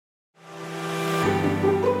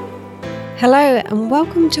Hello and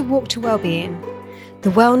welcome to Walk to Wellbeing, the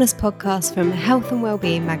wellness podcast from Health and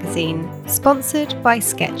Wellbeing magazine, sponsored by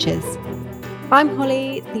Skechers. I'm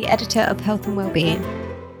Holly, the editor of Health and Wellbeing,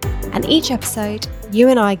 and each episode you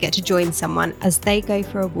and I get to join someone as they go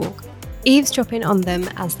for a walk, eavesdropping on them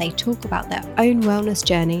as they talk about their own wellness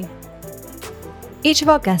journey. Each of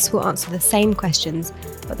our guests will answer the same questions,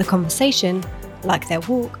 but the conversation, like their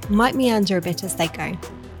walk, might meander a bit as they go.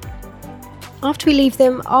 After we leave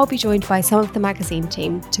them, I'll be joined by some of the magazine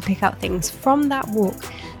team to pick out things from that walk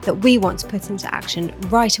that we want to put into action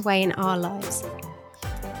right away in our lives.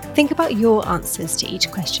 Think about your answers to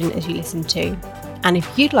each question as you listen to, and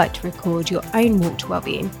if you'd like to record your own walk to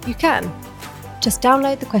wellbeing, you can. Just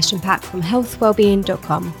download the question pack from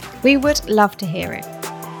healthwellbeing.com. We would love to hear it.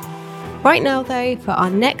 Right now though, for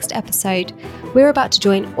our next episode, we're about to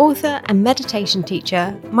join author and meditation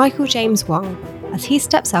teacher Michael James Wong as he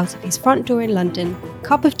steps out of his front door in London,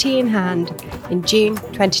 cup of tea in hand, in June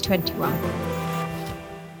 2021.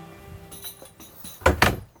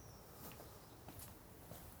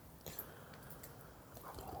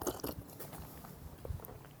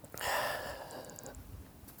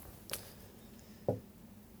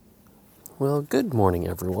 Well, good morning,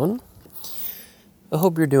 everyone. I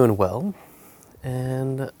hope you're doing well,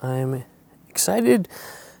 and I'm excited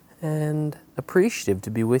and appreciative to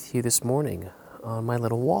be with you this morning on my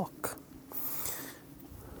little walk.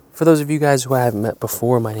 For those of you guys who I haven't met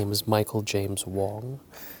before, my name is Michael James Wong,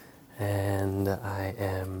 and I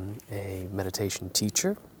am a meditation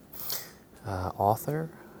teacher, author,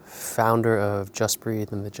 founder of Just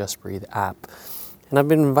Breathe and the Just Breathe app, and I've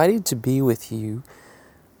been invited to be with you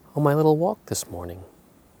on my little walk this morning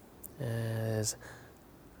as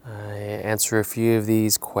I answer a few of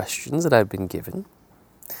these questions that I've been given,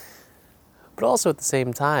 but also at the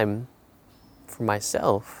same time, for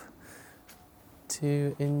myself,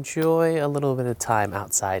 to enjoy a little bit of time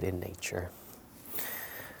outside in nature.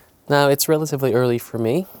 Now, it's relatively early for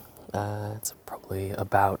me. It's probably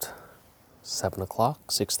about 7 o'clock,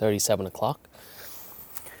 6:30, 7 o'clock.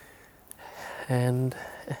 And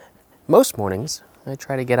most mornings, I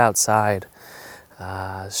try to get outside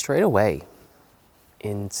straight away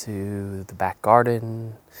into the back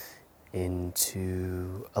garden,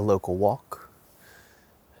 into a local walk,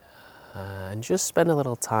 and just spend a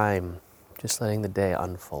little time just letting the day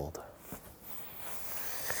unfold.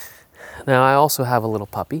 Now, I also have a little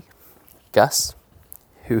puppy, Gus,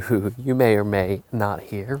 who you may or may not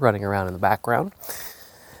hear running around in the background.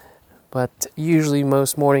 But usually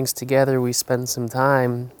most mornings together we spend some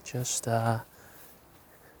time just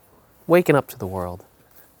waking up to the world.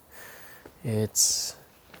 It's,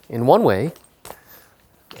 in one way,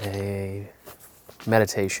 a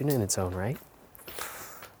meditation in its own right.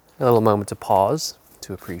 A little moment to pause,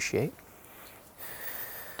 to appreciate.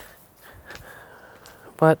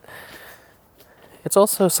 But it's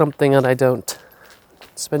also something that I don't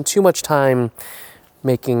spend too much time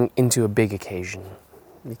making into a big occasion,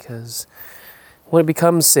 because when it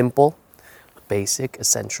becomes simple, basic,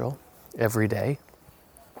 essential, every day,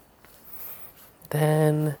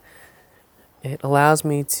 then it allows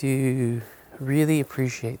me to really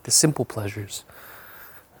appreciate the simple pleasures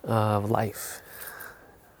of life.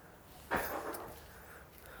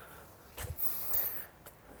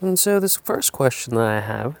 And so this first question that I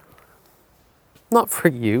have, not for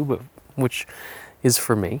you, but which is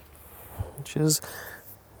for me, which is,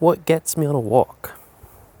 what gets me on a walk?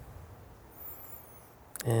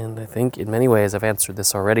 And I think in many ways I've answered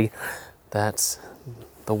this already, that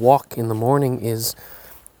the walk in the morning is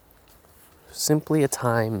simply a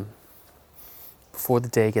time before the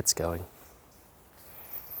day gets going.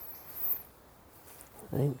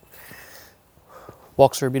 Right?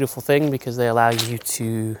 Walks are a beautiful thing because they allow you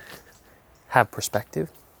to have perspective.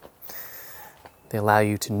 They allow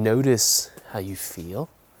you to notice how you feel.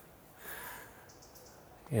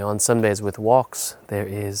 You know, on some days with walks, there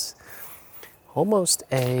is almost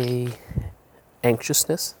a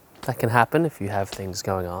anxiousness that can happen if you have things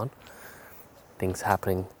going on, things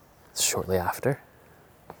happening shortly after.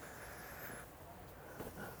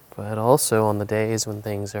 But also on the days when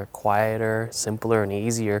things are quieter, simpler, and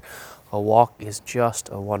easier, a walk is just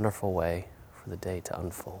a wonderful way for the day to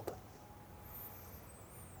unfold.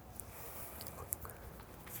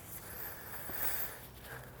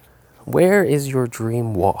 Where is your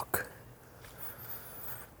dream walk?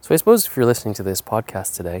 So I suppose if you're listening to this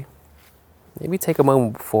podcast today, maybe take a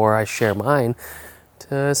moment before I share mine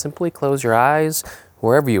to simply close your eyes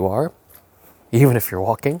wherever you are, even if you're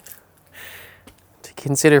walking, to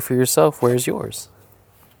consider for yourself, where's yours?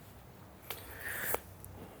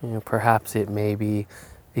 You know, perhaps it may be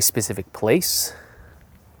a specific place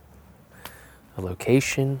a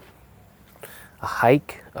location, a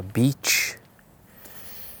hike, a beach.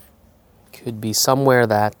 Could be somewhere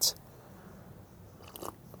that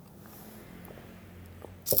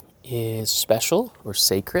is special or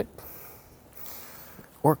sacred,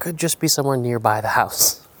 or it could just be somewhere nearby the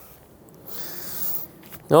house.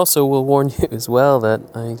 I also will warn you as well that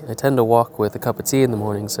I tend to walk with a cup of tea in the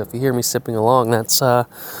morning, so if you hear me sipping along,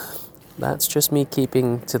 that's just me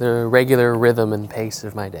keeping to the regular rhythm and pace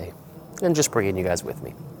of my day, and just bringing you guys with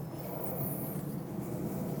me.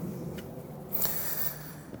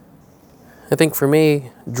 I think for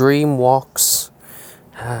me, dream walks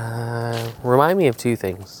remind me of two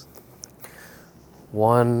things.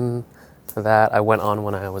 One that I went on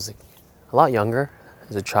when I was a lot younger,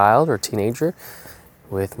 as a child or teenager,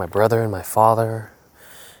 with my brother and my father,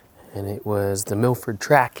 and it was the Milford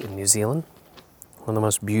Track in New Zealand, one of the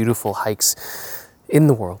most beautiful hikes in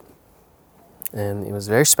the world. And it was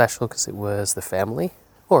very special because it was the family,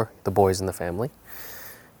 or the boys in the family,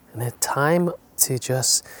 and a time to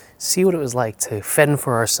just see what it was like to fend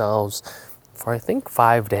for ourselves for, I think,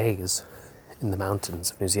 5 days in the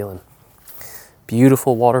mountains of New Zealand.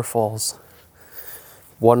 Beautiful waterfalls,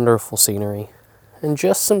 wonderful scenery, and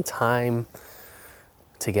just some time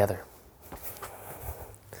together.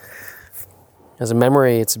 As a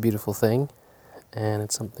memory, it's a beautiful thing, and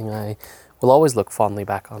it's something I will always look fondly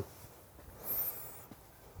back on.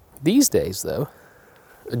 These days, though,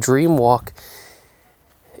 a dream walk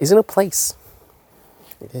isn't a place.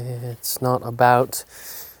 It's not about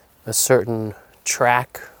a certain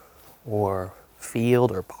track or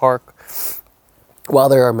field or park. While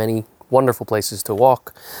there are many wonderful places to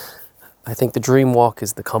walk, I think the dream walk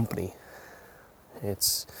is the company.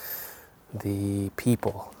 It's the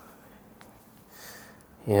people.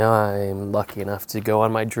 You know, I'm lucky enough to go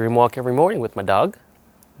on my dream walk every morning with my dog,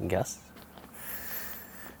 Gus,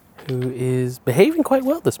 who is behaving quite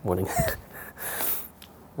well this morning.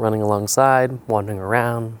 Running alongside, wandering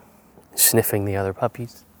around, sniffing the other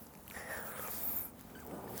puppies.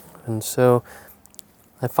 And so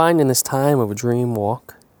I find in this time of a dream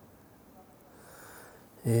walk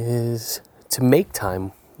is to make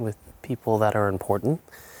time with people that are important,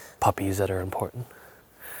 puppies that are important,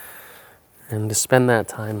 and to spend that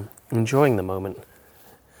time enjoying the moment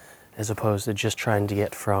as opposed to just trying to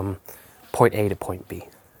get from point A to point B.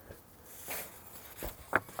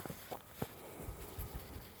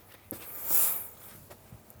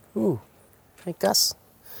 Ooh, hey Gus.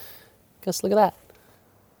 Gus, look at that.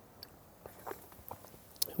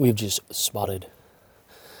 We've just spotted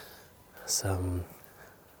some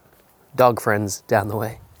dog friends down the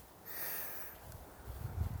way.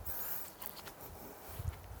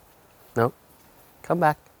 Nope. Come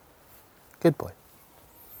back. Good boy.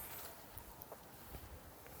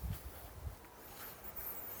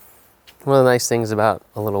 One of the nice things about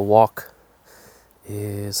a little walk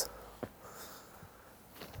is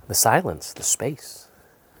the silence, the space.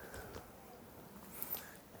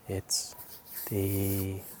 It's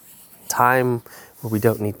the time where we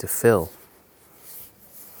don't need to fill.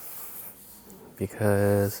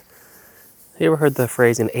 Because, have you ever heard the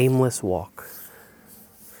phrase, an aimless walk?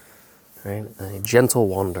 Right? A gentle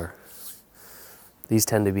wander. These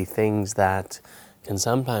tend to be things that can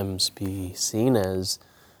sometimes be seen as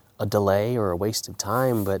a delay or a waste of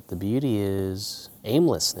time, but the beauty is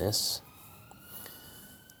aimlessness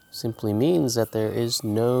simply means that there is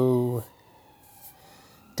no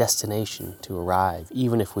destination to arrive,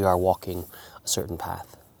 even if we are walking a certain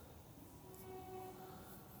path.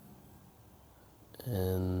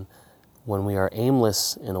 And when we are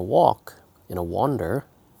aimless in a walk, in a wander,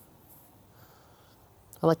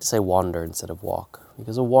 I like to say wander instead of walk,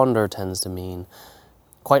 because a wander tends to mean,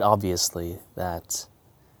 quite obviously, that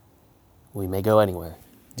we may go anywhere,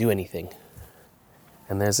 do anything.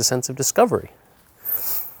 And there's a sense of discovery,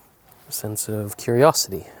 a sense of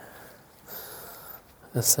curiosity,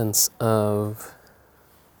 a sense of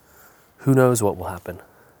who knows what will happen.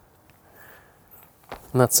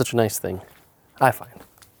 And that's such a nice thing, I find.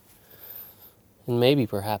 And maybe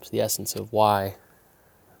perhaps the essence of why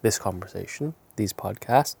this conversation, these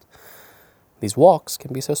podcasts, these walks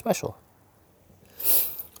can be so special.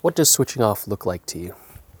 What does switching off look like to you?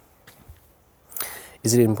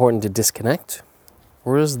 Is it important to disconnect?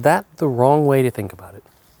 Or is that the wrong way to think about it?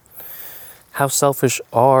 How selfish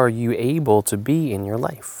are you able to be in your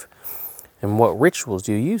life? And what rituals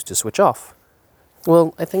do you use to switch off?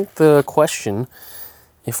 Well, I think the question,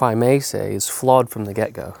 if I may say, is flawed from the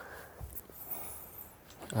get-go.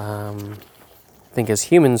 I think as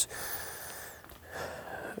humans,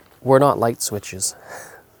 we're not light switches.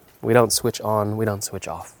 We don't switch on, we don't switch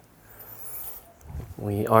off.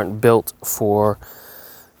 We aren't built for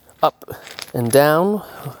up and down,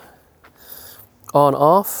 on,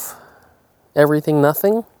 off, everything,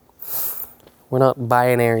 nothing. We're not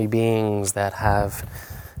binary beings that have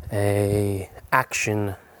a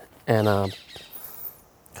action and a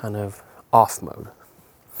kind of off mode.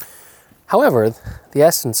 However, the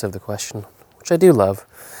essence of the question, which I do love,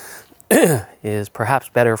 is perhaps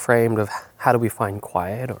better framed of how do we find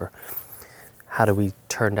quiet, or how do we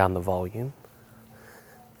turn down the volume?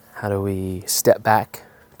 How do we step back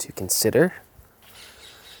to consider?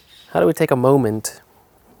 How do we take a moment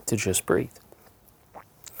to just breathe?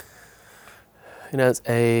 As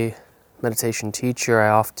a meditation teacher, I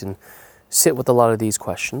often sit with a lot of these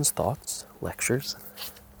questions, thoughts, lectures,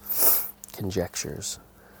 conjectures.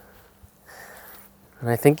 And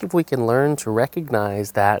I think if we can learn to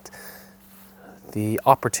recognize that the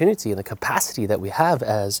opportunity and the capacity that we have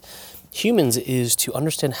as humans is to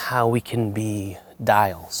understand how we can be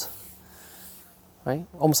dials, right?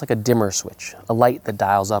 Almost like a dimmer switch, a light that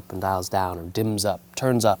dials up and dials down, or dims up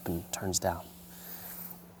and turns down.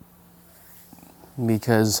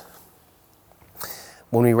 Because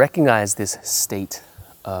when we recognize this state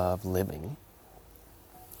of living,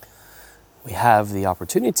 we have the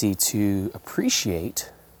opportunity to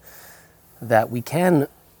appreciate that we can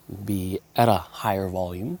be at a higher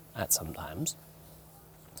volume at some times,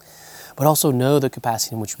 but also know the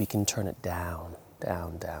capacity in which we can turn it down,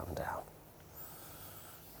 down, down, down.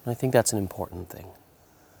 And I think that's an important thing.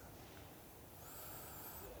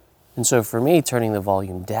 And so for me, turning the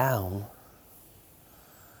volume down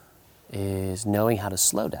is knowing how to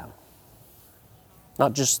slow down.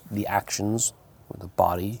 Not just the actions or the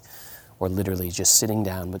body or literally just sitting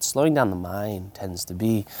down, but slowing down the mind tends to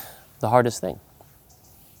be the hardest thing.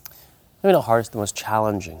 Maybe not hardest, the most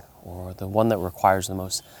challenging, or the one that requires the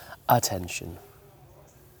most attention.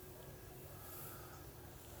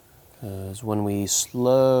 Because when we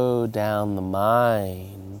slow down the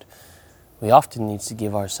mind, we often need to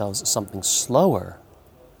give ourselves something slower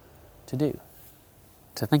to do,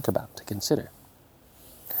 to think about, to consider.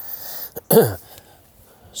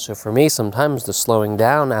 So for me, sometimes the slowing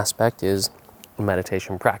down aspect is a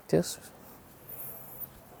meditation practice.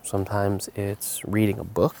 Sometimes it's reading a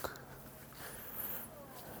book.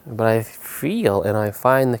 But I feel and I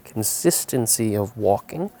find the consistency of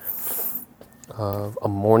walking, of a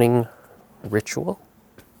morning ritual,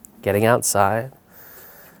 getting outside,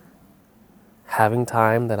 having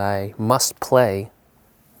time that I must play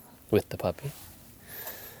with the puppy,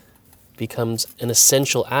 becomes an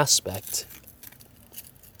essential aspect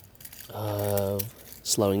of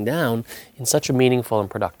slowing down in such a meaningful and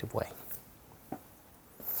productive way.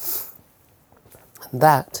 And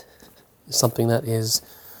that is something that is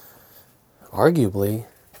arguably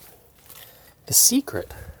the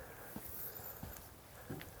secret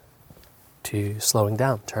to slowing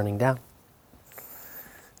down, turning down.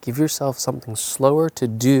 Give yourself something slower to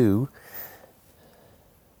do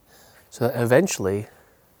so that eventually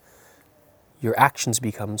your actions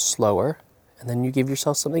become slower, and then you give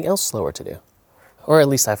yourself something else slower to do. Or at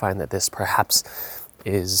least I find that this perhaps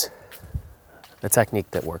is a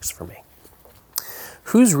technique that works for me.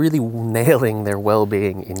 Who's really nailing their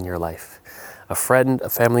well-being in your life? A friend, a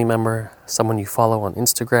family member, someone you follow on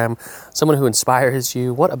Instagram, someone who inspires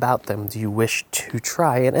you? What about them do you wish to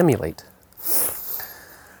try and emulate?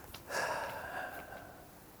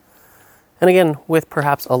 And again, with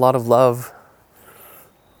perhaps a lot of love,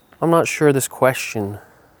 I'm not sure this question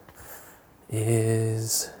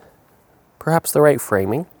is perhaps the right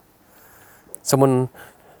framing. Someone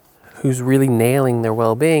who's really nailing their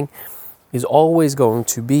well-being is always going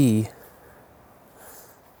to be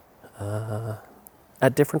a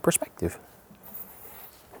different perspective.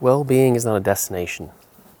 Well-being is not a destination,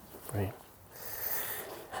 right?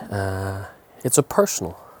 It's a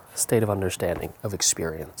personal state of understanding, of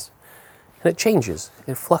experience. And it changes,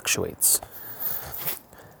 it fluctuates.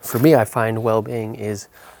 For me, I find well-being is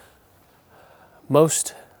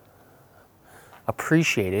most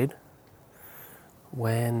appreciated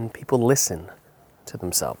when people listen to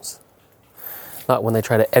themselves. Not when they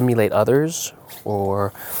try to emulate others,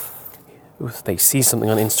 or if they see something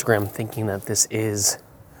on Instagram thinking that this is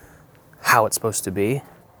how it's supposed to be.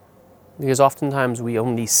 Because oftentimes we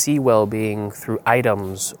only see well-being through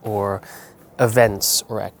items or events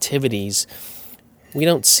or activities. We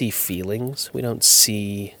don't see feelings. We don't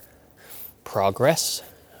see progress.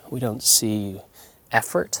 We don't see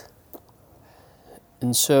effort.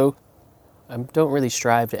 And so I don't really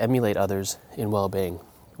strive to emulate others in well-being.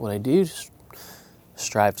 What I do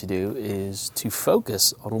strive to do is to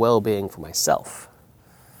focus on well-being for myself.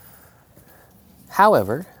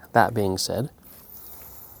 However, that being said,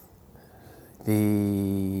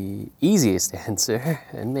 The easiest answer,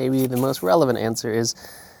 and maybe the most relevant answer, is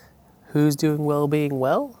who's doing well-being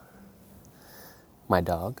well? My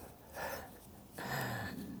dog.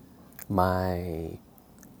 My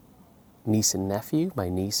niece and nephew, my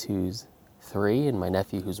niece who's 3 and my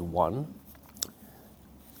nephew who's 1.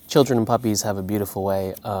 Children and puppies have a beautiful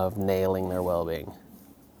way of nailing their well-being,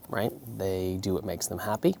 right? They do what makes them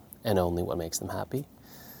happy and only what makes them happy.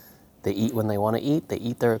 They eat when they want to eat. They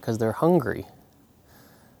eat there because they're hungry.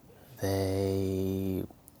 They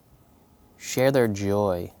share their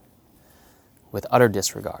joy with utter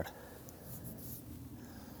disregard.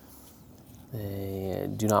 They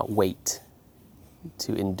do not wait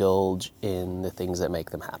to indulge in the things that make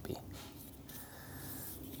them happy.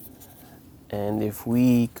 And if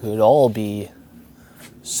we could all be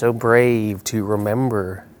so brave to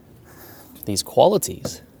remember these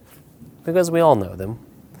qualities, because we all know them,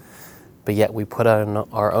 but yet we put on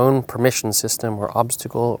our own permission system or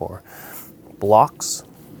obstacle or blocks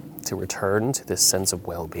to return to this sense of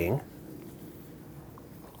well-being.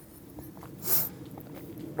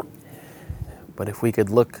 But if we could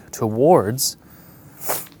look towards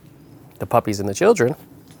the puppies and the children,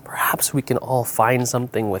 perhaps we can all find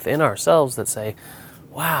something within ourselves that say,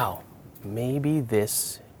 wow, maybe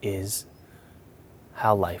this is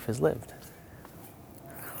how life is lived.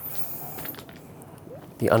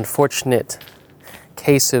 The unfortunate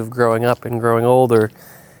case of growing up and growing older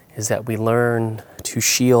is that we learn to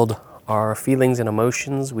shield our feelings and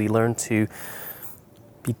emotions. We learn to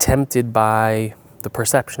be tempted by the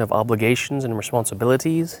perception of obligations and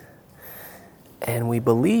responsibilities. And we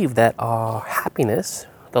believe that our happiness,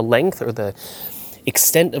 the length or the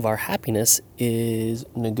extent of our happiness, is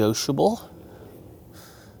negotiable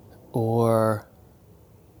or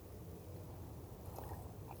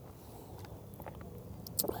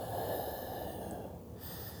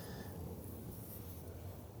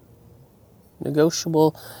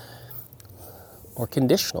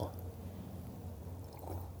conditional.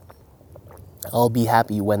 I'll be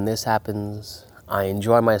happy when this happens. I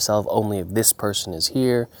enjoy myself only if this person is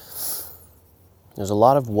here. There's a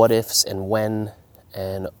lot of what ifs and when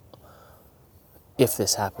and if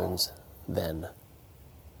this happens, then.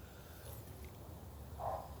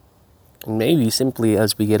 And maybe simply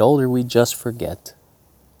as we get older, we just forget.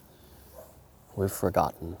 We've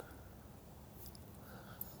forgotten.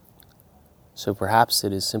 So perhaps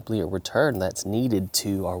it is simply a return that's needed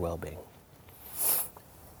to our well-being.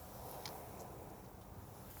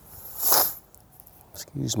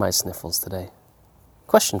 Excuse my sniffles today.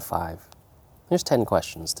 Question 5. Here's 10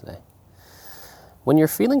 questions today. When you're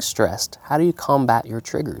feeling stressed, how do you combat your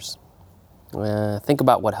triggers? Think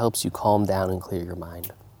about what helps you calm down and clear your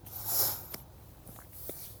mind.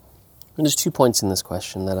 And there's 2 points in this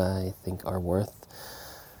question that I think are worth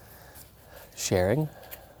sharing.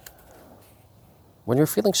 When you're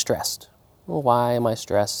feeling stressed, well, why am I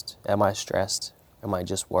stressed? Am I stressed? Am I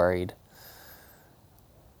just worried?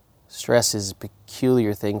 Stress is a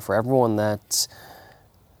peculiar thing for everyone that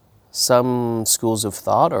some schools of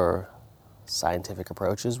thought or scientific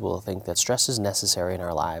approaches will think that stress is necessary in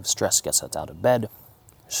our lives. Stress gets us out of bed.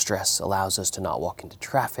 Stress allows us to not walk into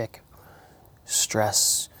traffic.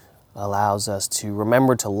 Stress allows us to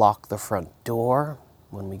remember to lock the front door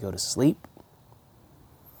when we go to sleep.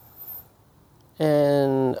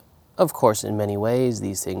 And of course, in many ways,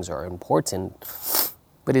 these things are important,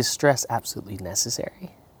 but is stress absolutely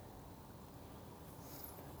necessary?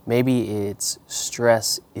 Maybe it's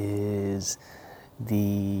stress is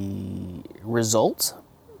the result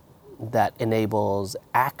that enables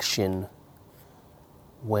action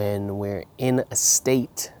when we're in a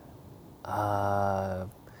state of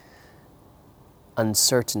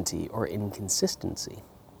uncertainty or inconsistency.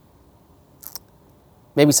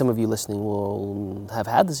 Maybe some of you listening will have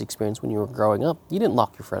had this experience when you were growing up. You didn't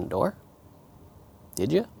lock your front door,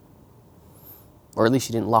 did you? Or at least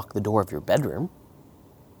you didn't lock the door of your bedroom.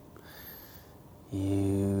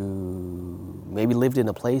 You maybe lived in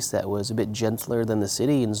a place that was a bit gentler than the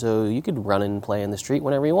city, and so you could run and play in the street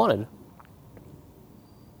whenever you wanted.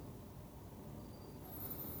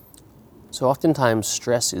 So oftentimes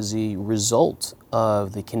stress is a result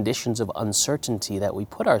of the conditions of uncertainty that we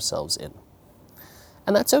put ourselves in.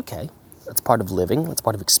 And that's okay. That's part of living. That's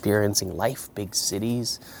part of experiencing life. Big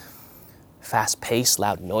cities, fast-paced,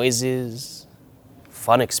 loud noises,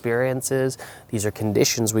 fun experiences. These are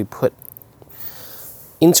conditions we put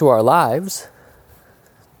into our lives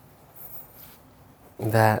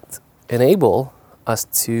that enable us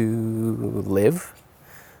to live,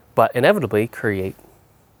 but inevitably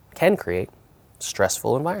can create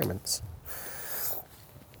stressful environments.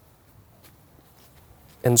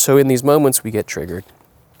 And so in these moments, we get triggered.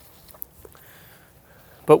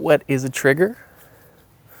 But what is a trigger?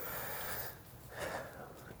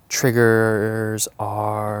 Triggers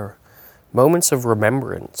are moments of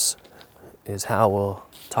remembrance, is how we'll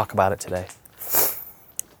talk about it today.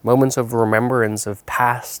 Moments of remembrance of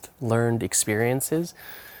past learned experiences.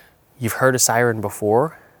 You've heard a siren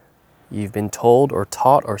before. You've been told or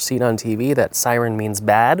taught or seen on TV that siren means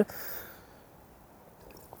bad.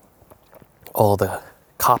 All the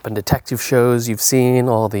cop and detective shows you've seen,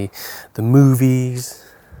 all the movies.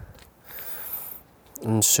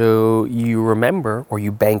 And so you remember, or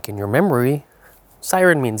you bank in your memory,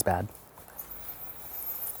 siren means bad.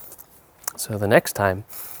 So the next time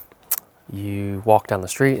you walk down the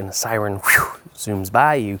street and the siren zooms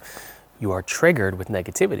by you, you are triggered with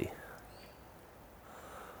negativity.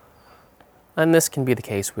 And this can be the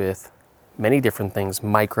case with many different things,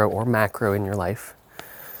 micro or macro in your life.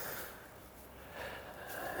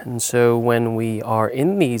 And so when we are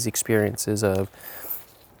in these experiences of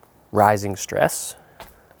rising stress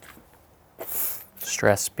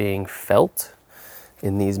being felt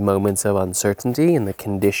in these moments of uncertainty and the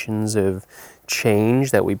conditions of change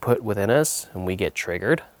that we put within us, and we get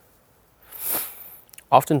triggered,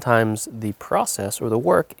 oftentimes the process or the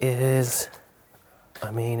work is,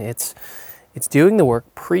 it's doing the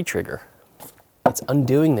work pre-trigger. It's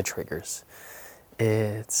undoing the triggers.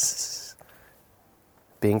 It's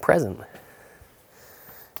being present.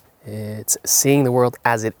 It's seeing the world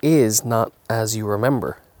as it is, not as you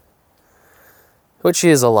remember, which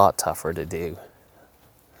is a lot tougher to do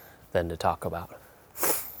than to talk about.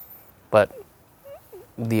 But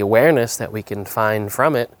the awareness that we can find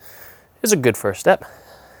from it is a good first step.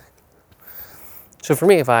 So for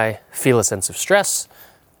me, if I feel a sense of stress,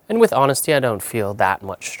 and with honesty, I don't feel that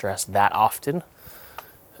much stress that often,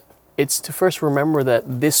 it's to first remember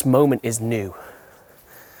that this moment is new.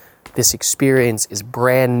 This experience is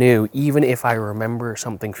brand new, even if I remember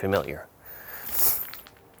something familiar.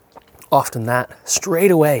 Often that,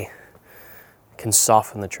 straight away, can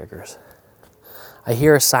soften the triggers. I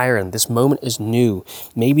hear a siren. This moment is new.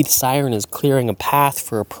 Maybe the siren is clearing a path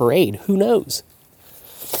for a parade. Who knows?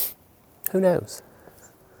 Who knows?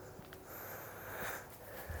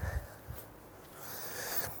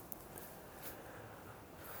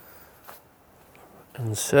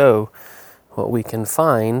 And so, what we can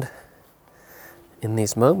find in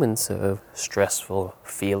these moments of stressful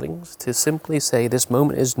feelings, to simply say, this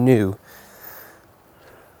moment is new.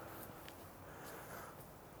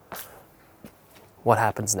 What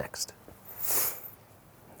happens next?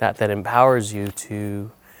 That then empowers you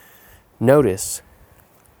to notice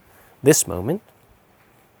this moment.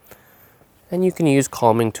 And you can use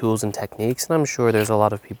calming tools and techniques. And I'm sure there's a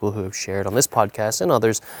lot of people who have shared on this podcast and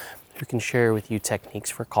others who can share with you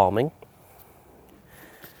techniques for calming.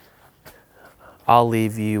 I'll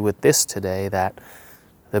leave you with this today, that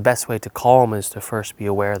the best way to calm is to first be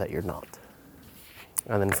aware that you're not.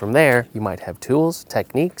 And then from there, you might have tools,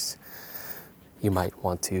 techniques. You might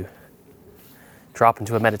want to drop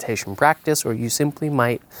into a meditation practice, or you simply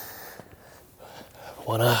might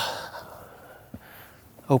want to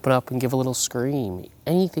open up and give a little scream.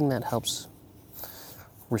 Anything that helps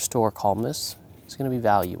restore calmness is going to be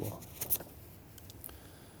valuable.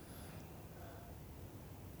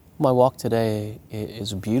 My walk today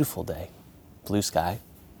is a beautiful day. Blue sky,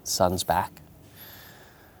 sun's back.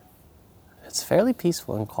 It's fairly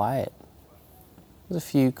peaceful and quiet. There's a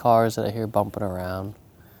few cars that I hear bumping around.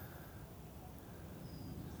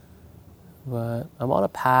 But I'm on a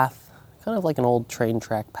path, kind of like an old train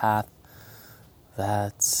track path,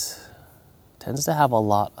 that tends to have a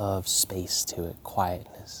lot of space to it,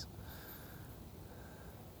 quietness.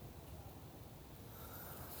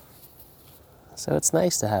 So it's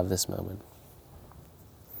nice to have this moment.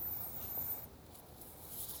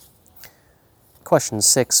 Question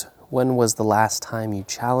 6. When was the last time you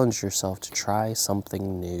challenged yourself to try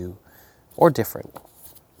something new or different?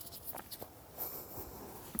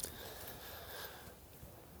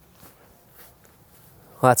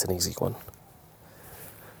 Well, that's an easy one.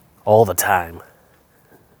 All the time.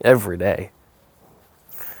 Every day.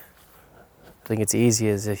 I think it's easy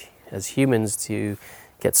as humans to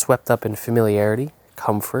get swept up in familiarity,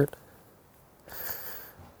 comfort,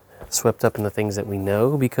 swept up in the things that we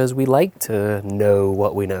know because we like to know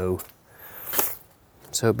what we know.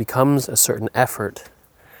 So it becomes a certain effort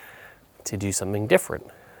to do something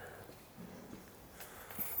different.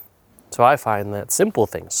 So I find that simple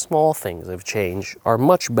things, small things of change are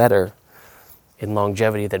much better in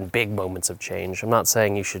longevity than big moments of change. I'm not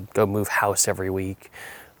saying you should go move house every week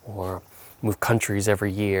or move countries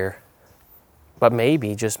every year. But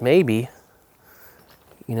maybe, just maybe,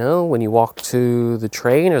 When you walk to the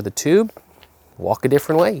train or the tube, walk a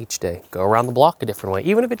different way each day. Go around the block a different way,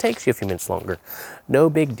 even if it takes you a few minutes longer. No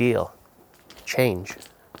big deal. Change.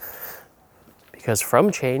 Because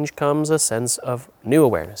from change comes a sense of new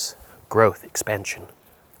awareness, growth, expansion.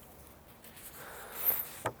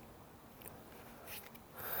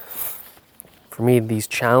 For me, these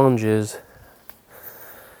challenges,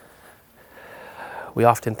 we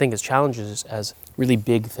often think as challenges as really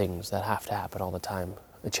big things that have to happen all the time.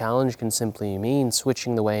 A challenge can simply mean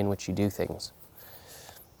switching the way in which you do things.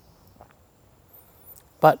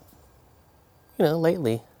 But,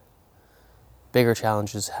 lately, bigger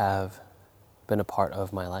challenges have been a part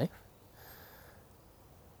of my life.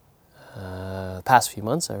 The past few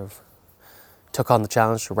months, I've took on the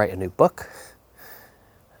challenge to write a new book,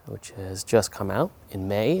 which has just come out in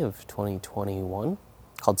May of 2021,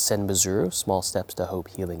 called Senbazuru, Small Steps to Hope,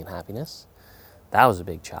 Healing, and Happiness. That was a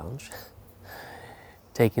big challenge.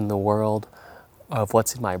 Taking the world of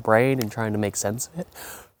what's in my brain and trying to make sense of it.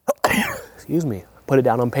 Excuse me. Put it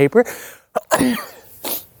down on paper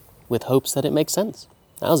with hopes that it makes sense.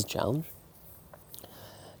 That was a challenge.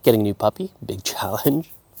 Getting a new puppy, big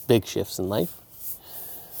challenge. Big shifts in life.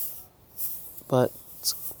 But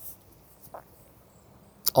it's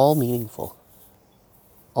all meaningful.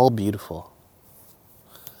 All beautiful.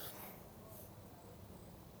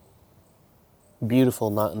 Beautiful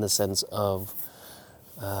not in the sense of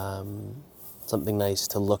something nice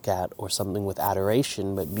to look at or something with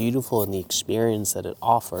adoration, but beautiful in the experience that it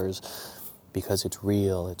offers because it's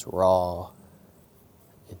real, it's raw,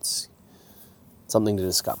 it's something to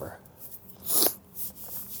discover.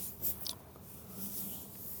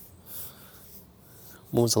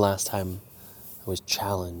 When was the last time I was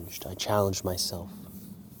challenged? I challenged myself.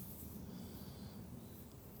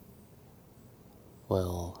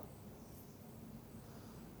 Well,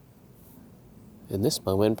 in this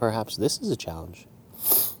moment, perhaps this is a challenge.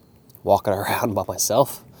 Walking around by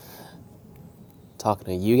myself, talking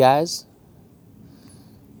to you guys,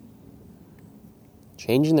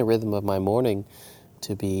 changing the rhythm of my morning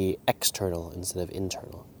to be external instead of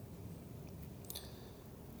internal.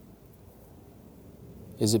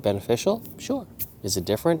 Is it beneficial? Sure. Is it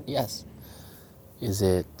different? Yes. Is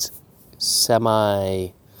it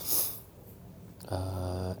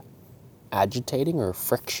agitating or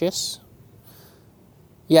frictious?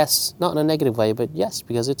 Yes, not in a negative way, but yes,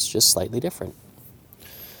 because it's just slightly different.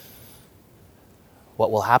 What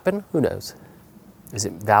will happen? Who knows? Is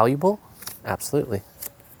it valuable? Absolutely.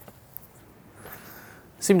 I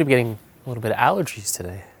seem to be getting a little bit of allergies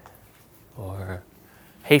today, or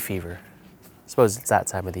hay fever. I suppose it's that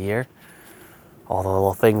time of the year. All the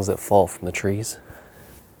little things that fall from the trees.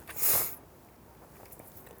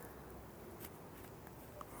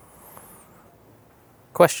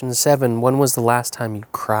 Question 7. When was the last time you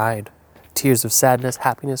cried? Tears of sadness,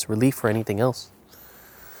 happiness, relief, or anything else?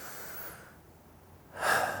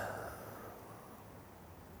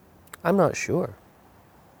 I'm not sure.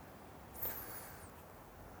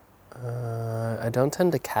 I don't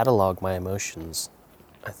tend to catalog my emotions.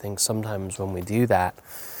 I think sometimes when we do that,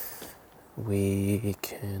 we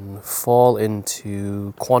can fall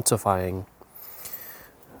into quantifying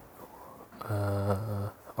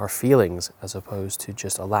our feelings as opposed to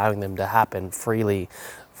just allowing them to happen freely,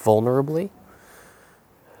 vulnerably.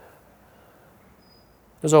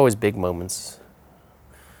 There's always big moments.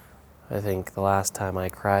 I think the last time I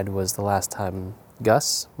cried was the last time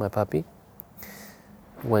Gus, my puppy,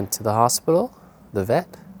 went to the hospital, the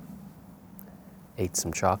vet, ate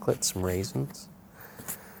some chocolate, some raisins,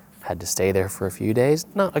 had to stay there for a few days.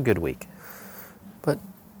 Not a good week, but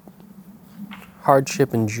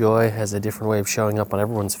hardship and joy has a different way of showing up on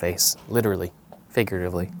everyone's face, literally,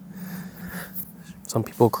 figuratively. Some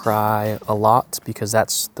people cry a lot because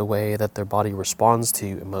that's the way that their body responds to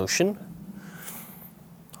emotion.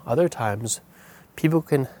 Other times, people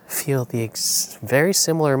can feel the very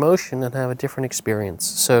similar emotion and have a different experience.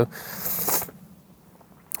 So,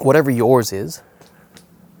 whatever yours is,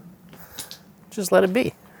 just let it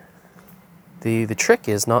be. The trick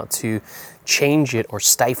is not to change it or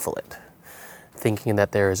stifle it, thinking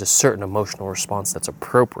that there is a certain emotional response that's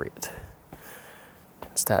appropriate.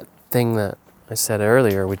 It's that thing that I said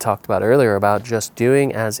earlier, we talked about earlier, about just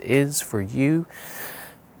doing as is for you.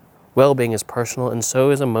 Well-being is personal, and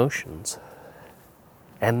so is emotions.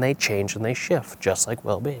 And they change and they shift, just like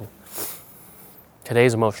well-being.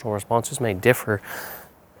 Today's emotional responses may differ.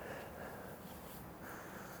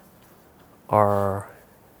 Our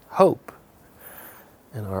hope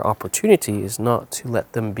and our opportunity is not to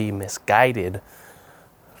let them be misguided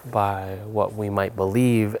by what we might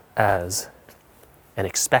believe as an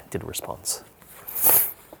expected response.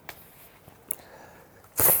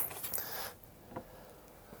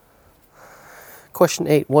 Question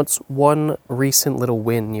 8, what's one recent little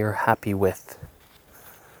win you're happy with?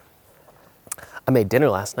 I made dinner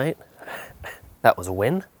last night. That was a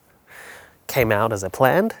win. Came out as I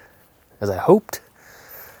planned, as I hoped.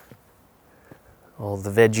 All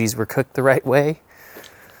the veggies were cooked the right way.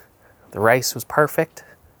 The rice was perfect,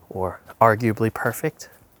 or arguably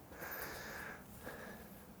perfect.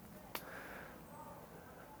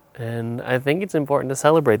 And I think it's important to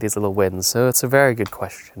celebrate these little wins. So it's a very good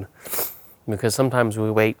question. Because sometimes we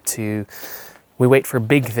wait for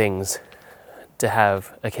big things to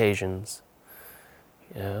have occasions.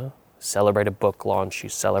 You know, celebrate a book launch, you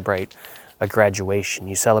celebrate a graduation,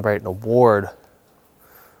 you celebrate an award.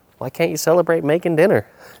 Why can't you celebrate making dinner?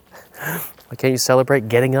 Why can't you celebrate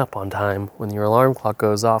getting up on time when your alarm clock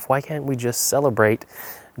goes off? Why can't we just celebrate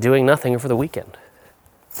doing nothing for the weekend?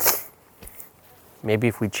 Maybe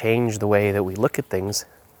if we change the way that we look at things,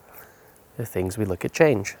 the things we look at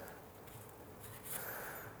change.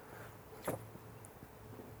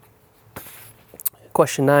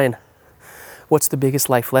 Question 9. What's the biggest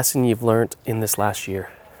life lesson you've learned in this last year?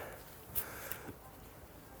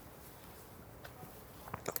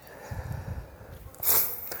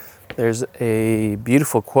 There's a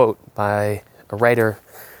beautiful quote by a writer,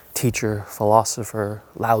 teacher, philosopher,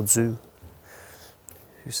 Lao Tzu,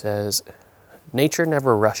 who says, "Nature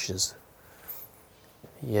never rushes,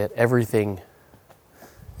 yet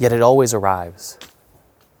it always arrives."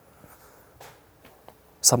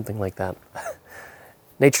 Something like that.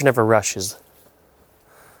 Nature never rushes,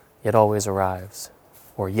 yet always arrives,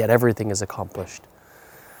 or yet everything is accomplished.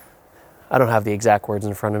 I don't have the exact words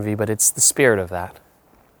in front of me, but it's the spirit of that.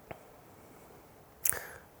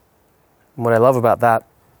 And what I love about that,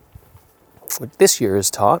 what this year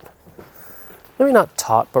is taught, maybe not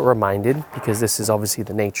taught, but reminded, because this is obviously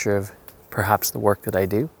the nature of perhaps the work that I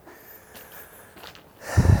do,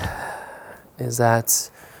 is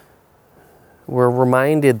that we're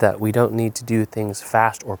reminded that we don't need to do things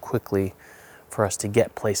fast or quickly for us to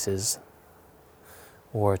get places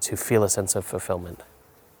or to feel a sense of fulfillment.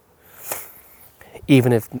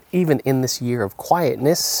 Even in this year of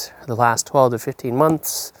quietness, the last 12 to 15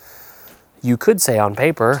 months, you could say on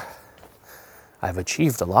paper, I've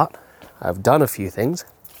achieved a lot. I've done a few things.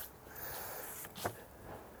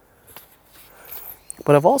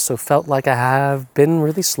 But I've also felt like I have been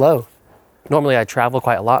really slow. Normally I travel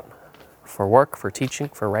quite a lot for work, for teaching,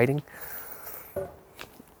 for writing.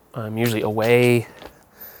 I'm usually away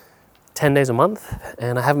 10 days a month,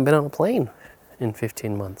 and I haven't been on a plane in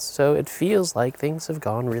 15 months. So it feels like things have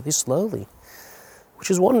gone really slowly, which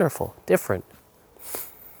is wonderful, different.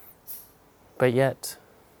 But yet,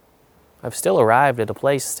 I've still arrived at a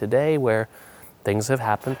place today where things have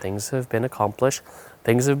happened, things have been accomplished,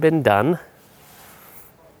 things have been done.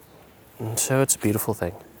 And so it's a beautiful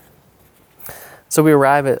thing. So we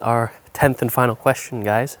arrive at our 10th and final question,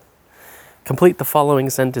 guys. Complete the following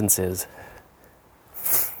sentences.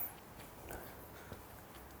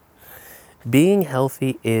 Being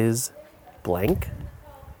healthy is blank.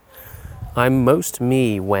 I'm most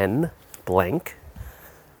me when blank.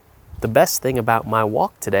 The best thing about my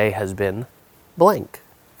walk today has been blank.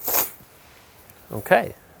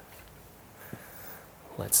 Okay.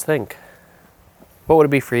 Let's think. What would it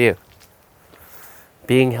be for you?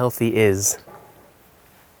 Being healthy is.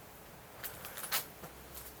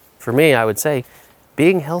 For me, I would say,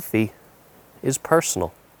 being healthy is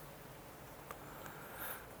personal.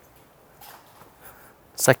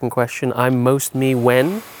 Second question, I'm most me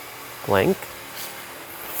when blank.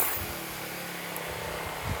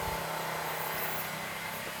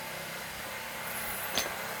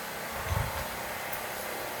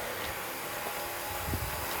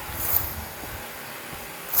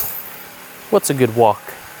 What's a good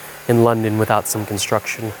walk in London without some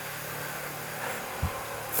construction?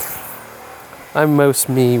 I'm most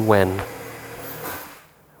me when.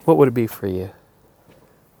 What would it be for you?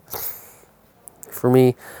 For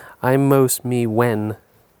me, I'm most me when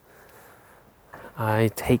I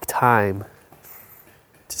take time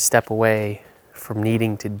to step away from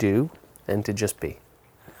needing to do and to just be.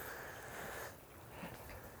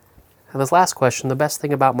 And this last question, the best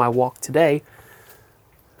thing about my walk today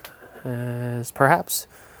has perhaps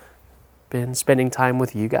been spending time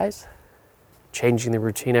with you guys, changing the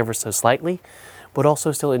routine ever so slightly, but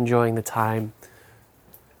also still enjoying the time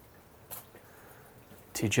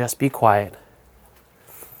to just be quiet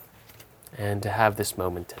and to have this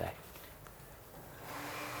moment today.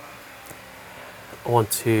 I want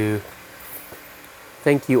to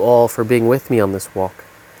thank you all for being with me on this walk.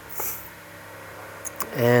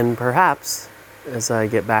 And perhaps as I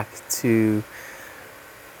get back to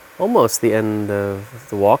almost the end of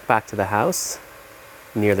the walk back to the house,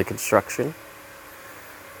 near the construction.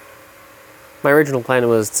 My original plan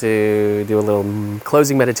was to do a little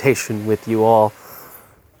closing meditation with you all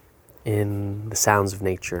in the sounds of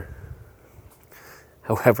nature.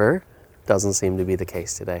 However, doesn't seem to be the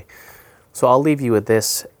case today. So I'll leave you with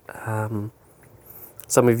this.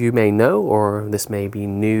 Some of you may know, or this may be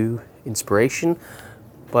new inspiration,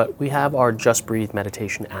 but we have our Just Breathe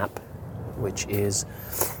meditation app, which is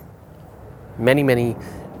many, many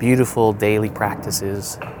beautiful daily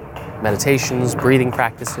practices, meditations, breathing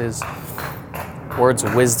practices, words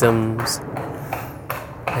of wisdoms,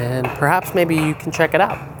 and perhaps maybe you can check it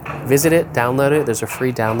out. Visit it, download it. There's a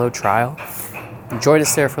free download trial. Join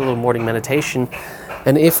us there for a little morning meditation.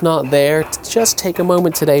 And if not there, just take a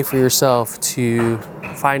moment today for yourself to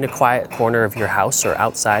find a quiet corner of your house or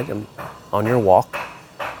outside on your walk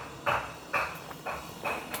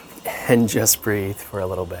and just breathe for a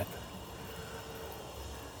little bit.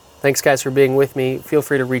 Thanks, guys, for being with me. Feel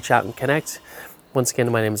free to reach out and connect. Once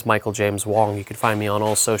again, my name is Michael James Wong. You can find me on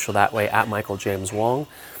all social that way, at Michael James Wong.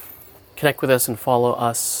 Connect with us and follow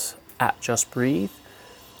us at Just Breathe.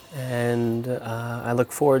 And I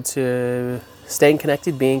look forward to staying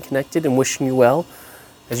connected, being connected, and wishing you well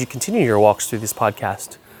as you continue your walks through this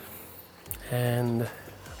podcast. And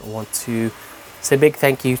I want to say a big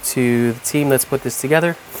thank you to the team that's put this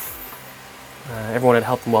together, everyone at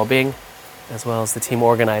Health and Wellbeing, as well as the team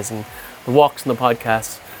organizing the walks and the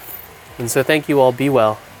podcast. And so thank you all, be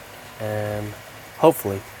well, and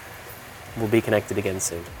hopefully we'll be connected again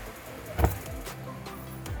soon.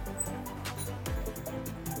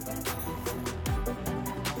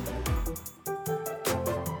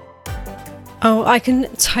 Oh, I can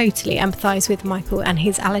totally empathise with Michael and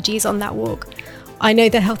his allergies on that walk. I know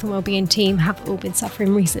the Health and Wellbeing team have all been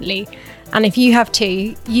suffering recently, and if you have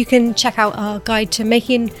too, you can check out our guide to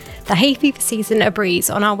making the hay fever season a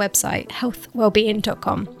breeze on our website,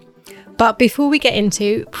 healthwellbeing.com. But before we get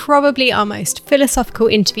into probably our most philosophical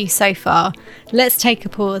interview so far, let's take a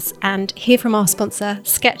pause and hear from our sponsor,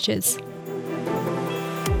 Skechers.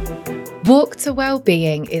 Walk to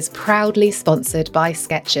Wellbeing is proudly sponsored by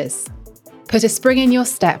Skechers. Put a spring in your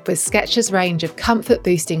step with Skechers' range of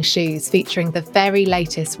comfort-boosting shoes featuring the very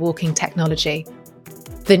latest walking technology.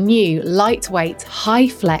 The new lightweight,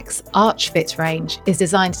 high-flex Arch Fit range is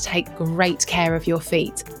designed to take great care of your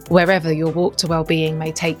feet, wherever your walk to wellbeing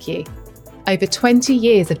may take you. Over 20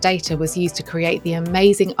 years of data was used to create the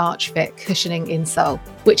amazing Arch Fit cushioning insole,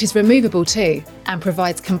 which is removable too, and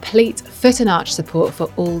provides complete foot and arch support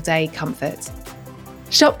for all-day comfort.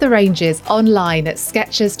 Shop the ranges online at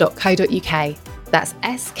skechers.co.uk. That's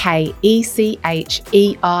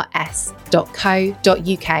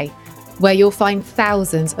skechers.co.uk, where you'll find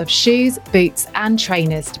thousands of shoes, boots, and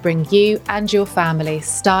trainers to bring you and your family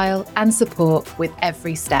style and support with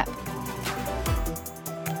every step.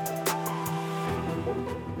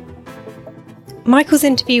 Michael's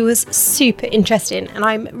interview was super interesting, and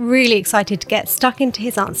I'm really excited to get stuck into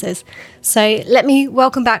his answers. So let me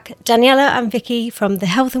welcome back Daniela and Vicky from the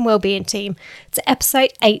Health and Wellbeing team to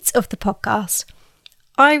episode 8 of the podcast.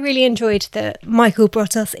 I really enjoyed that Michael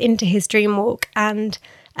brought us into his dream walk and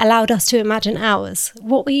allowed us to imagine ours.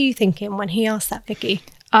 What were you thinking when he asked that, Vicky?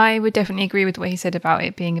 I would definitely agree with what he said about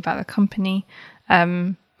it being about the company.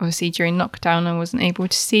 Obviously, during lockdown, I wasn't able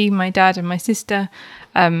to see my dad and my sister.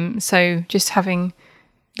 So just having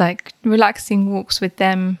like relaxing walks with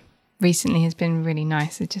them recently has been really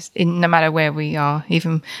nice. It just, no matter where we are,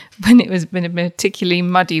 even when it was been a particularly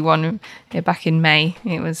muddy one back in May,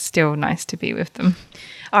 it was still nice to be with them.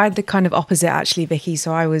 I had the kind of opposite actually, Vicky.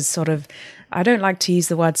 So I was sort of, I don't like to use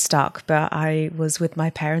the word stuck, but I was with my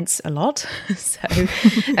parents a lot. So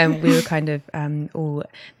we were kind of all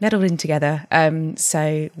nettled in together.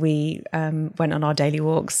 So we went on our daily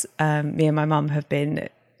walks. Me and my mum have been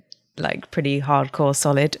like pretty hardcore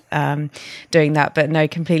solid doing that. But no,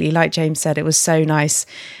 completely, like James said, it was so nice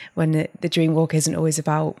when the dream walk isn't always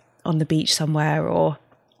about on the beach somewhere or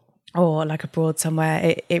like abroad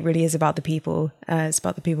somewhere. It really is about the people. It's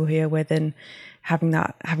about the people who you're with and having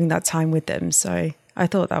that time with them. So I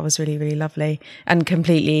thought that was really, really lovely and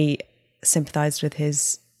completely sympathized with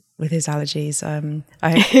his allergies.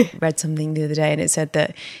 I read something the other day and it said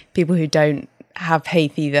that people who don't have hay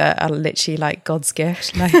fever are literally like God's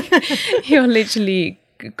gift. Like you're literally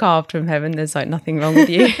carved from heaven. There's like nothing wrong with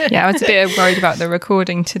you. Yeah, I was a bit worried about the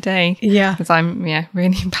recording today. Yeah. Because I'm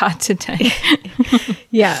really bad today.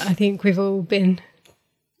 Yeah, I think we've all been,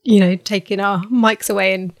 taking our mics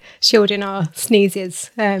away and shielding our sneezes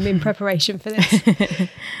in preparation for this.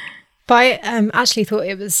 But I actually thought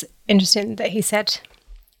it was interesting that he said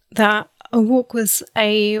that a walk was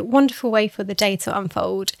a wonderful way for the day to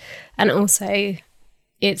unfold and also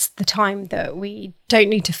it's the time that we don't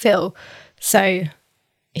need to fill. So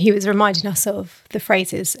he was reminding us of the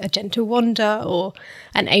phrases a gentle wander or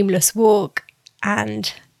an aimless walk,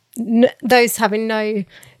 and those having no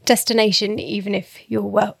destination, even if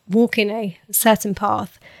you're walking a certain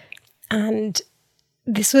path. And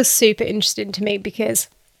this was super interesting to me because,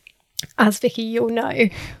 as Vicky, you'll know,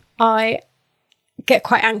 I get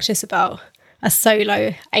quite anxious about a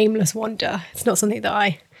solo aimless wander. It's not something that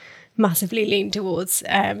I massively lean towards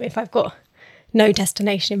if I've got no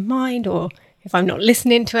destination in mind or if I'm not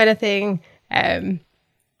listening to anything.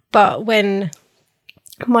 But when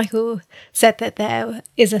Michael said that there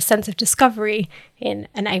is a sense of discovery in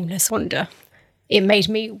an aimless wander, it made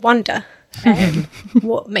me wonder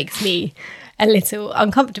what makes me a little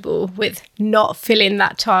uncomfortable with not filling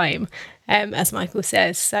that time, as Michael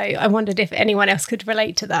says. So I wondered if anyone else could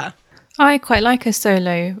relate to that. I quite like a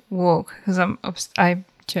solo walk because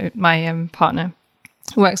my partner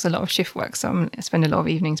works a lot of shift work, so I spend a lot of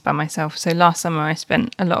evenings by myself. So last summer I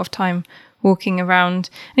spent a lot of time walking around,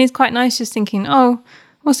 and it's quite nice just thinking, oh,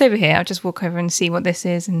 what's over here? I'll just walk over and see what this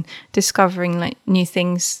is, and discovering like new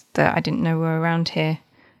things that I didn't know were around here,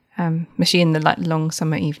 especially in the like long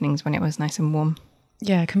summer evenings when it was nice and warm.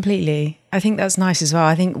 Yeah, completely. I think that's nice as well.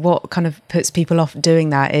 I think what kind of puts people off doing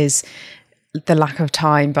that is the lack of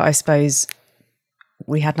time, but I suppose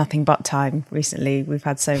we had nothing but time recently. We've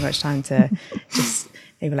had so much time to just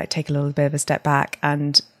maybe like take a little bit of a step back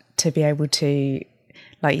and to be able to,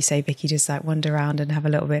 like you say, Vicky, just like wander around and have a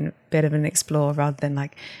little bit of an explore rather than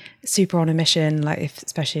like super on a mission. Like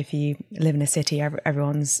especially if you live in a city,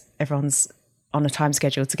 everyone's on a time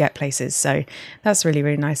schedule to get places. So that's really,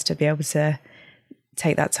 really nice to be able to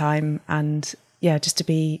take that time and just to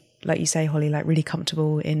be, like you say, Holly, like really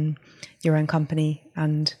comfortable in your own company,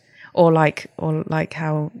 and or like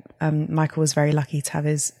how Michael was very lucky to have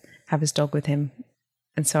his dog with him.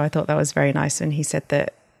 And so I thought that was very nice when he said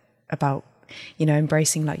that about,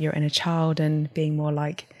 embracing like your inner child and being more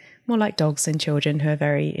like dogs and children who are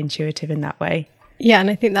very intuitive in that way. Yeah, and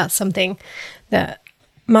I think that's something that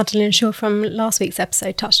Madeline Shaw from last week's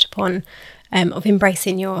episode touched upon, of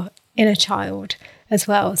embracing your inner child as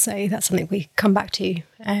well. So that's something we come back to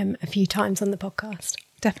a few times on the podcast.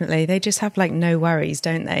 Definitely. They just have like no worries,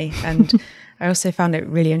 don't they? And I also found it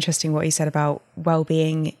really interesting what he said about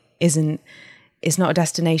well-being is not a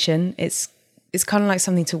destination. It's kind of like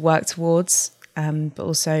something to work towards, but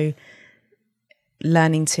also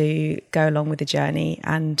learning to go along with the journey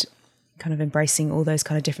and kind of embracing all those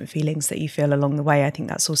kind of different feelings that you feel along the way. I think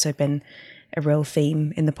that's also been a real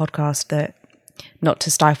theme in the podcast, that not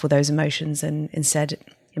to stifle those emotions and instead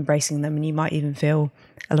embracing them. And you might even feel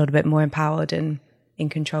a little bit more empowered and in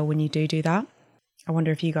control when you do that. I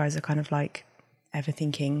wonder if you guys are kind of like ever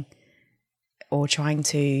thinking or trying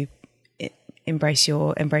to embrace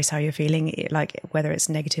how you're feeling, like whether it's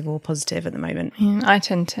negative or positive at the moment. I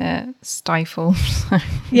tend to stifle.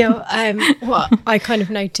 What I kind of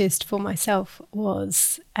noticed for myself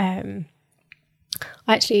was I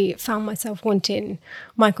actually found myself wanting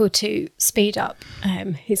Michael to speed up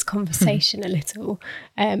his conversation a little,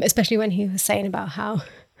 especially when he was saying about how,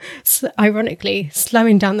 ironically,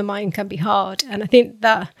 slowing down the mind can be hard. And I think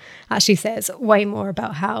that actually says way more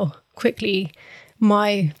about how quickly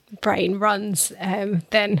my brain runs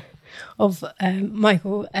than of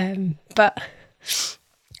Michael. But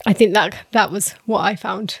I think that was what I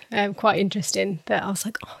found quite interesting, that I was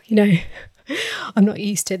like, I'm not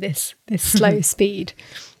used to this slow speed.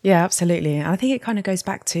 Yeah, absolutely. And I think it kind of goes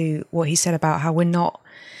back to what he said about how we're not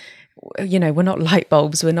light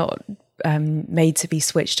bulbs. We're not made to be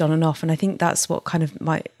switched on and off. And I think that's what kind of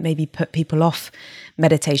might maybe put people off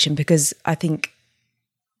meditation, because I think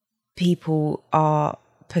people are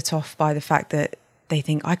put off by the fact that they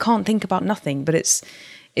think, I can't think about nothing, but it's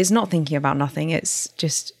not thinking about nothing. It's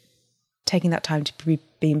just taking that time to be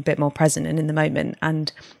a bit more present and in the moment.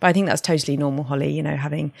 But I think that's totally normal, Holly,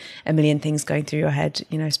 having a million things going through your head,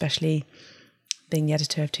 especially being the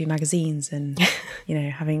editor of 2 magazines and,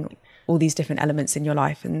 having all these different elements in your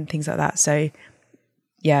life and things like that. So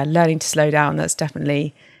yeah, learning to slow down, that's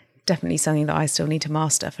definitely something that I still need to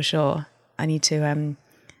master for sure. I need to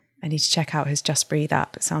check out his Just Breathe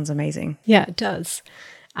app. It sounds amazing. Yeah, it does.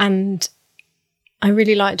 And I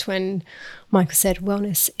really liked when Michael said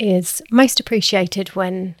wellness is most appreciated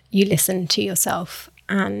when you listen to yourself,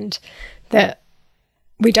 and that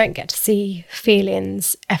we don't get to see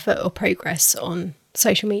feelings, effort or progress on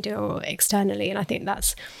social media or externally. And I think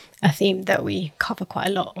that's a theme that we cover quite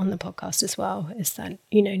a lot on the podcast as well, is that,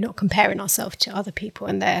 not comparing ourselves to other people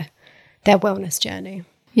and their wellness journey.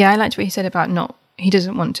 Yeah, I liked what he said about he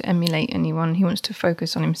doesn't want to emulate anyone. He wants to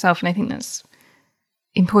focus on himself. And I think that's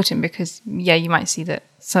important because, yeah, you might see that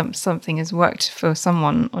something has worked for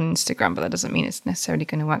someone on Instagram, but that doesn't mean it's necessarily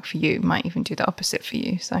going to work for you. It might even do the opposite for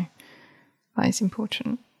you. So that is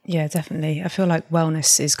important. Yeah, definitely. I feel like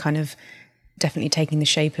wellness is kind of definitely taking the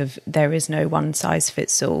shape of there is no one size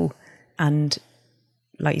fits all. And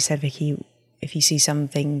like you said, Vicky, if you see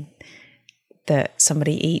something that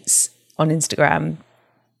somebody eats on Instagram,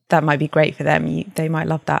 that might be great for them. They might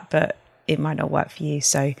love that, but it might not work for you.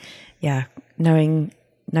 So yeah, knowing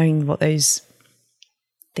what those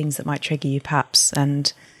things that might trigger you perhaps.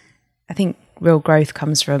 And I think real growth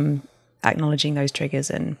comes from acknowledging those triggers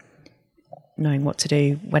and knowing what to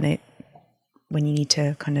do when you need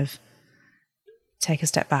to kind of take a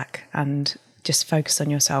step back and just focus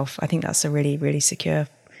on yourself. I think that's a really, really secure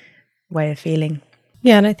way of feeling.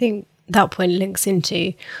 Yeah, and I think that point links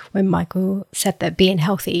into when Michael said that being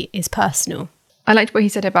healthy is personal. I liked what he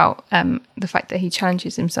said about the fact that he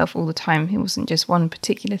challenges himself all the time. It wasn't just one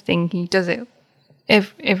particular thing. He does it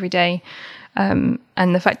every day. And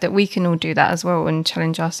the fact that we can all do that as well and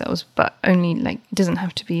challenge ourselves, but only like, it doesn't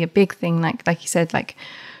have to be a big thing. Like you said, like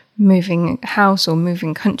moving house or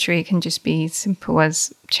moving country. It can just be as simple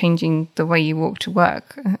as changing the way you walk to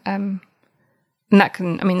work. And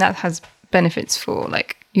that has benefits for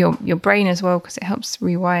like your brain as well, because it helps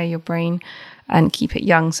rewire your brain and keep it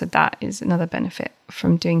young. So that is another benefit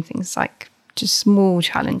from doing things like just small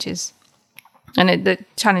challenges. And the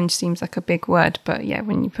challenge seems like a big word, but yeah,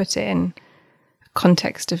 when you put it in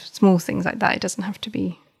context of small things like that, it doesn't have to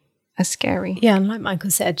be as scary. Yeah, and like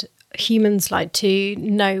Michael said, humans like to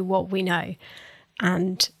know what we know,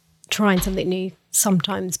 and trying something new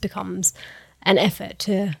sometimes becomes an effort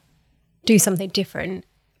to do something different,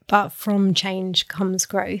 but from change comes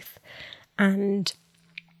growth. And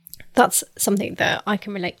that's something that I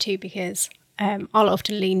can relate to, because I'll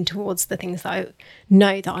often lean towards the things that I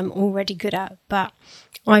know that I'm already good at. But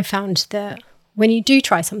I found that when you do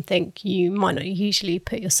try something you might not usually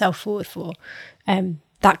put yourself forward for,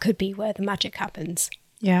 that could be where the magic happens.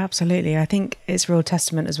 Yeah, absolutely. I think it's real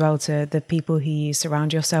testament as well to the people who you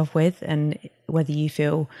surround yourself with, and whether you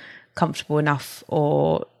feel comfortable enough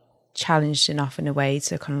or challenged enough in a way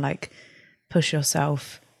to kind of like push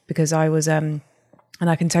yourself. Because I was and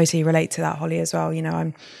I can totally relate to that, Holly, as well. You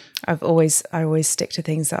know, I always stick to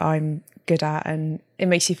things that I'm good at, and it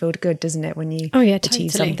makes you feel good, doesn't it, when you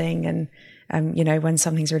achieve something. And you know, when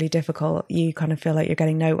something's really difficult, you kind of feel like you're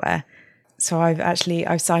getting nowhere. So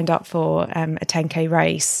I've signed up for a 10K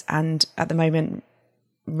race, and at the moment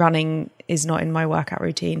running is not in my workout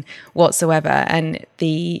routine whatsoever, and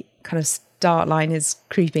the kind of start line is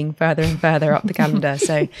creeping further and further up the calendar.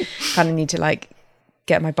 So kind of need to like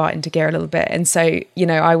get my butt into gear a little bit. And so, you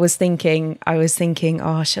know, I was thinking,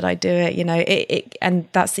 oh, should I do it? You know, it and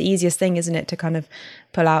that's the easiest thing, isn't it, to kind of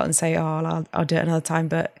pull out and say, oh, I'll do it another time.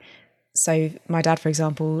 But so my dad, for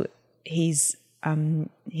example, he's around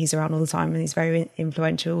all the time, and he's very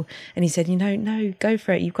influential, and he said, you know, no, go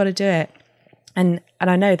for it, you've got to do it. And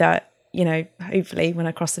I know that, you know, hopefully when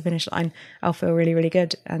I cross the finish line, I'll feel really, really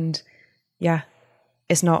good. And yeah,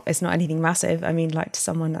 it's not anything massive. I mean, like, to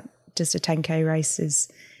someone that just a 10K race is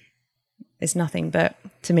nothing, but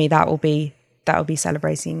to me that will be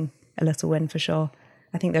celebrating a little win for sure.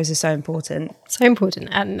 I think those are so important. So important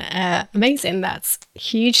and amazing. That's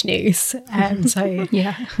huge news. So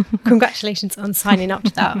yeah, congratulations on signing up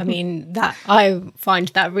to that. I mean, that I find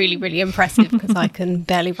that really, really impressive, because I can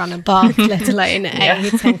barely run a bath, let alone a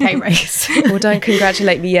 10K race. Well, don't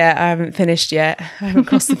congratulate me yet. I haven't finished yet. I haven't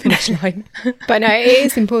crossed the finish line. But no, it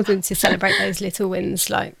is important to celebrate those little wins,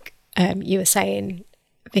 like you were saying,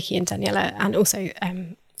 Vicky and Daniela, and also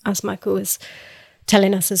as Michael was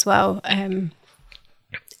telling us as well,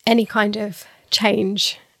 any kind of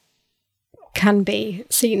change can be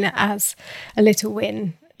seen as a little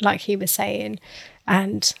win, like he was saying.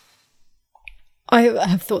 And I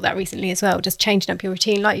have thought that recently as well, just changing up your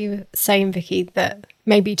routine, like you were saying, Vicky, that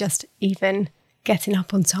maybe just even getting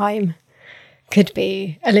up on time could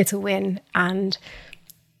be a little win. And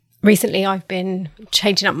recently I've been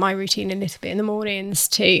changing up my routine a little bit in the mornings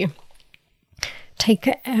to take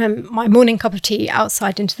my morning cup of tea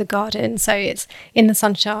outside into the garden, so it's in the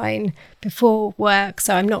sunshine before work,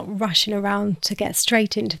 so I'm not rushing around to get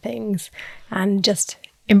straight into things, and just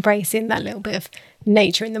embracing that little bit of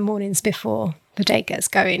nature in the mornings before the day gets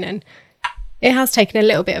going. And it has taken a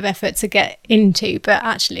little bit of effort to get into, but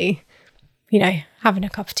actually, you know, having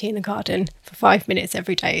a cup of tea in the garden for 5 minutes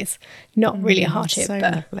every day is not really a hardship, so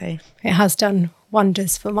but lovely. It has done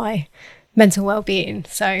wonders for my mental well-being.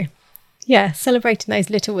 So yeah, celebrating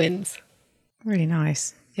those little wins. Really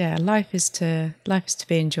nice. Yeah, life is to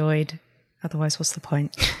be enjoyed, Otherwise, what's the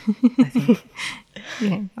point? I think.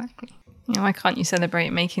 Yeah, exactly. Yeah, why can't you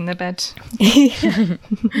celebrate making the bed? And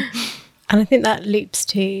I think that loops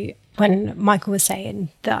to when Michael was saying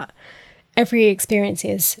that every experience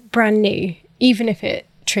is brand new, even if it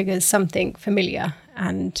triggers something familiar.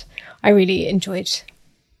 And I really enjoyed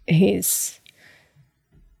his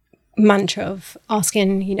mantra of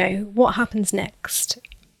asking, what happens next?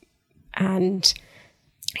 And,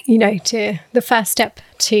 to the first step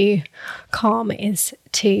to calm is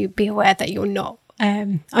to be aware that you're not.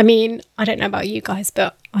 I don't know about you guys,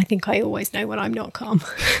 but I think I always know when I'm not calm.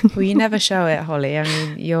 Well, you never show it, Holly. I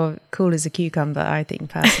mean, you're cool as a cucumber, I think,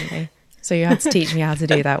 personally. So you had to teach me how to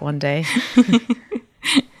do that one day.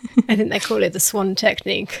 I think they call it the swan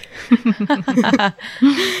technique.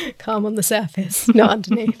 Calm on the surface, not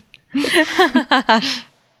underneath.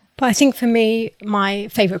 But I think for me, my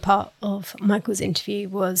favourite part of Michael's interview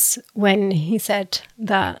was when he said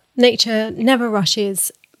that nature never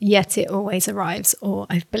rushes, yet it always arrives, or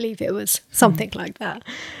I believe it was something like that.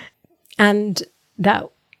 And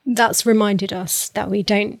that's reminded us that we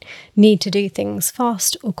don't need to do things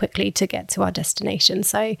fast or quickly to get to our destination.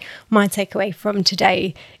 So my takeaway from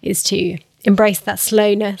today is to embrace that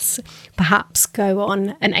slowness, perhaps go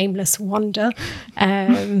on an aimless wander,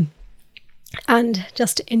 and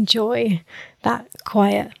just enjoy that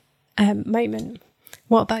quiet moment.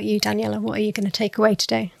 What about you, Daniela? What are you going to take away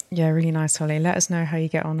today? Yeah, really nice, Holly. Let us know how you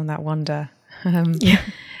get on that wander.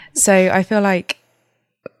 So I feel like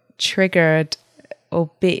triggered or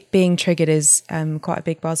being triggered is quite a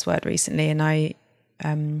big buzzword recently. And I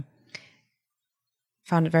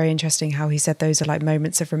found it very interesting how he said those are like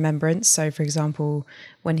moments of remembrance. So, for example,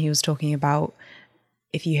 when he was talking about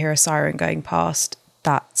if you hear a siren going past,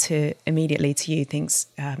 that to immediately to you thinks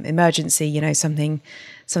emergency, something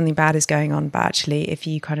bad is going on. But actually, if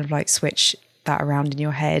you kind of like switch that around in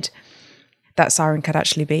your head, that siren could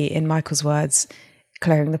actually be, in Michael's words,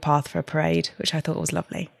 clearing the path for a parade, which I thought was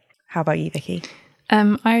lovely. How about you, Vicky?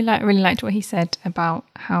 I really liked what he said about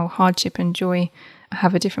how hardship and joy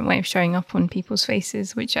have a different way of showing up on people's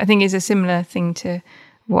faces, which I think is a similar thing to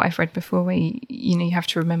what I've read before, where you have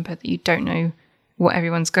to remember that you don't know what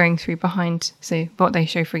everyone's going through behind. So what they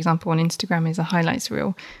show, for example, on Instagram is a highlights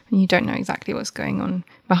reel, and you don't know exactly what's going on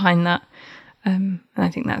behind that. And I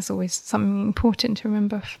think that's always something important to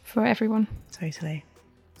remember for everyone. Totally.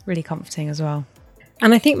 Really comforting as well.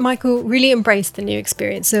 And I think Michael really embraced the new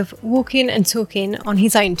experience of walking and talking on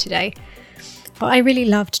his own today. But I really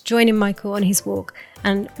loved joining Michael on his walk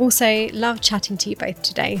and also loved chatting to you both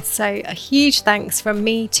today. So a huge thanks from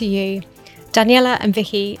me to you, Daniela and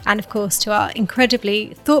Vicky, and of course to our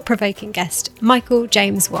incredibly thought-provoking guest, Michael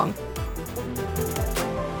James Wong.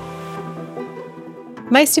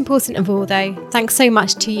 Most important of all though, thanks so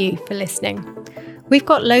much to you for listening. We've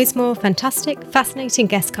got loads more fantastic, fascinating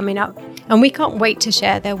guests coming up, and we can't wait to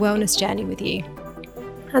share their wellness journey with you.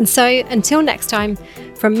 And so, until next time,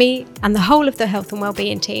 from me and the whole of the Health and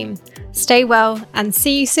Wellbeing team, stay well and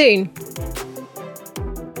see you soon.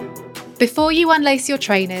 Before you unlace your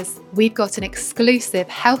trainers, we've got an exclusive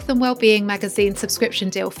Health and Wellbeing magazine subscription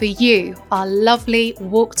deal for you, our lovely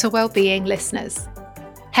Walk to Wellbeing listeners.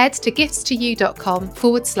 Head to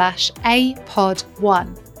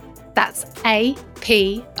giftstoyou.com/APOD1. That's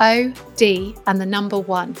APOD and the number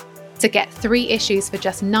 1 to get 3 issues for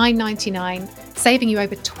just $9.99, saving you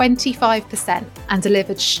over 25% and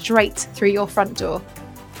delivered straight through your front door.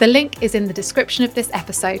 The link is in the description of this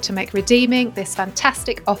episode to make redeeming this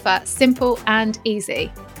fantastic offer simple and easy.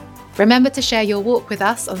 Remember to share your walk with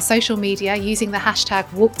us on social media using the hashtag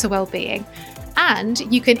 #WalkToWellbeing. And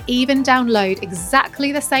you can even download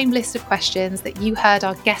exactly the same list of questions that you heard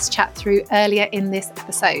our guest chat through earlier in this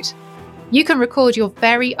episode. You can record your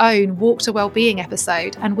very own Walk to Wellbeing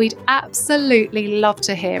episode, and we'd absolutely love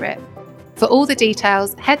to hear it. For all the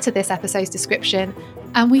details, head to this episode's description,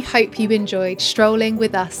 and we hope you enjoyed strolling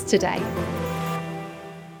with us today.